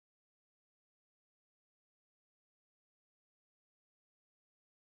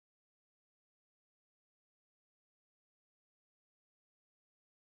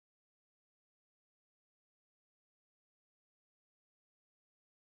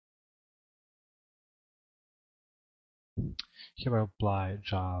Here I apply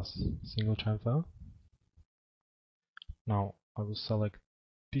just single chamfer. Now I will select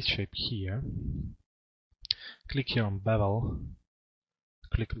this shape here, click here on bevel,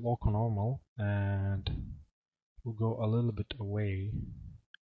 click lock on normal, and we'll go a little bit away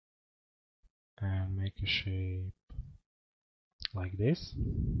and make a shape like this.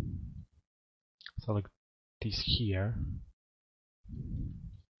 Select this here,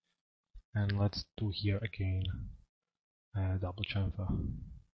 and let's do here again a double chamfer.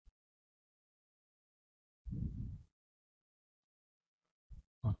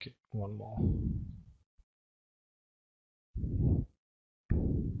 Okay, one more.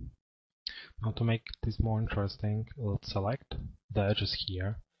 Now to make this more interesting, let's select the edges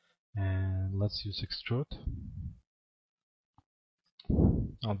here and let's use extrude.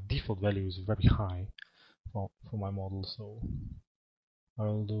 Now default value is very high for my model, so I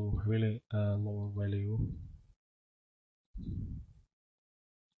will do really lower value.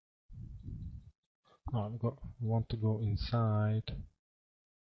 Now I want to go inside,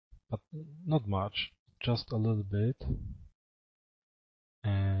 but not much, just a little bit,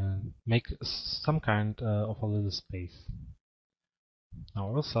 and make some kind of a little space. Now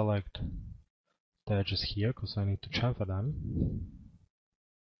I will select the edges here because I need to chamfer them,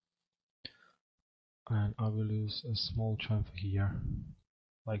 and I will use a small chamfer here,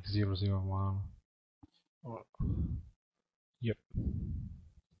 like 001, or yep.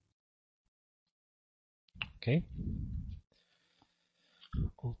 Okay,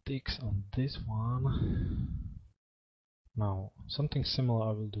 Alt X on this one. Now something similar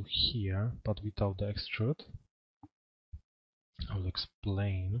I will do here, but without the extrude. I will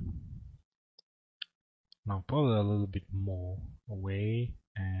explain. Now probably a little bit more away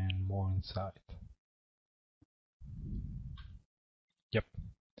and more inside. Yep.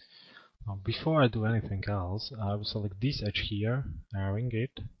 Now before I do anything else, I will select this edge here, ring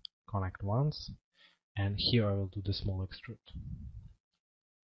it, connect once, and here I will do the small extrude.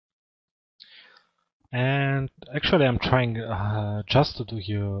 And actually I'm trying just to do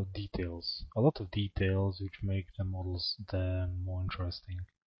here details, a lot of details which make the models then more interesting.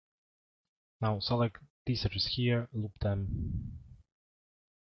 Now select these edges here, loop them,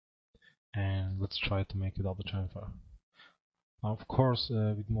 and let's try to make a double chamfer. Now of course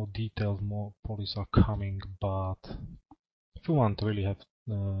with more details more polys are coming, but if you want to really have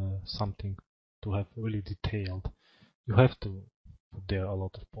something to have really detailed, you have to put there a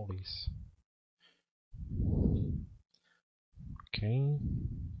lot of polys. Okay,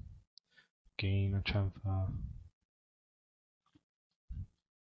 again a chamfer.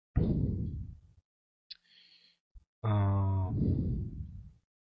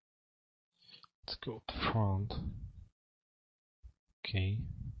 Let's go to front. Okay.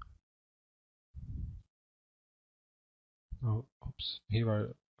 Oh, oops. Here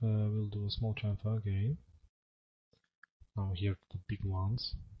I will do a small chamfer again. Now here the big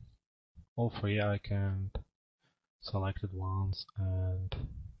ones. All three I can select it once and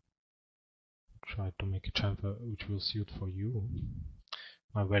try to make a chamfer which will suit for you.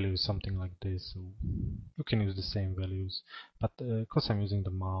 My value is something like this, so you can use the same values, but because I'm using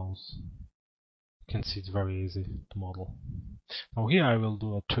the mouse, you can see it's very easy to model. Now here I will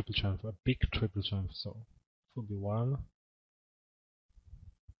do a triple chamfer, a big triple chamfer, so it will be 1,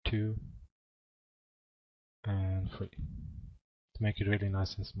 2, and 3 to make it really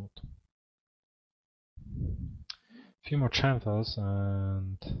nice and smooth. A few more chamfers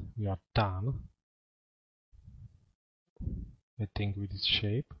and we are done. I think with this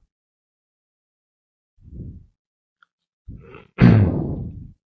shape.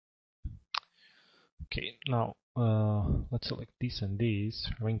 Okay, now let's select this and this,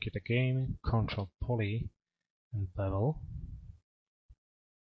 ring it again, Control Poly and bevel.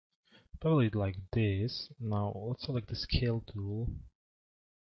 Bevel it like this. Now let's select the scale tool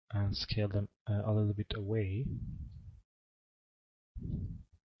and scale them a little bit away.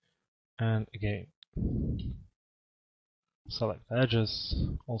 And again, select edges,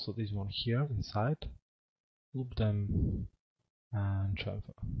 also this one here inside, loop them and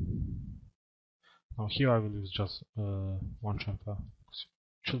chamfer. Now here I will use just one chamfer, because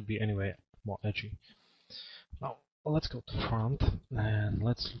it should be anyway more edgy. Now let's go to front and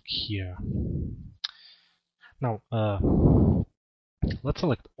let's look here. Now let's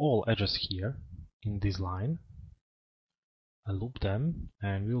select all edges here in this line, loop them,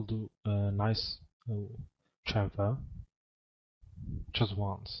 and we'll do a nice chamfer just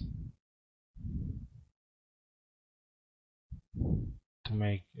once to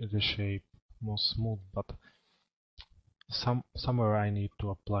make the shape more smooth, but somewhere I need to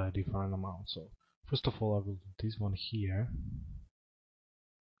apply a different amount. So First of all, I will do this one here,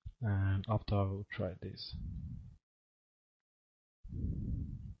 and after I will try this.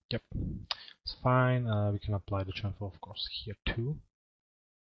 Yep, it's fine. We can apply the chamfer, of course, here too.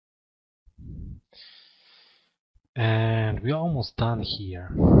 And we're almost done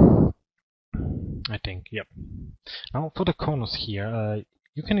here, I think. Yep. Now for the corners here,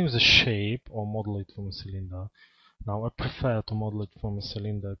 you can use a shape or model it from a cylinder. Now I prefer to model it from a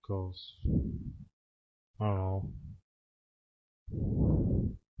cylinder because, I don't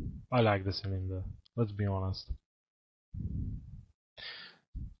know, I like the cylinder, let's be honest.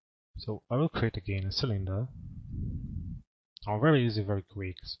 So I will create again a cylinder. Now very easy, very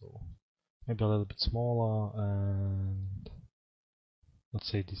quick, so maybe a little bit smaller, and let's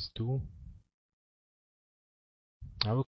say these two. I will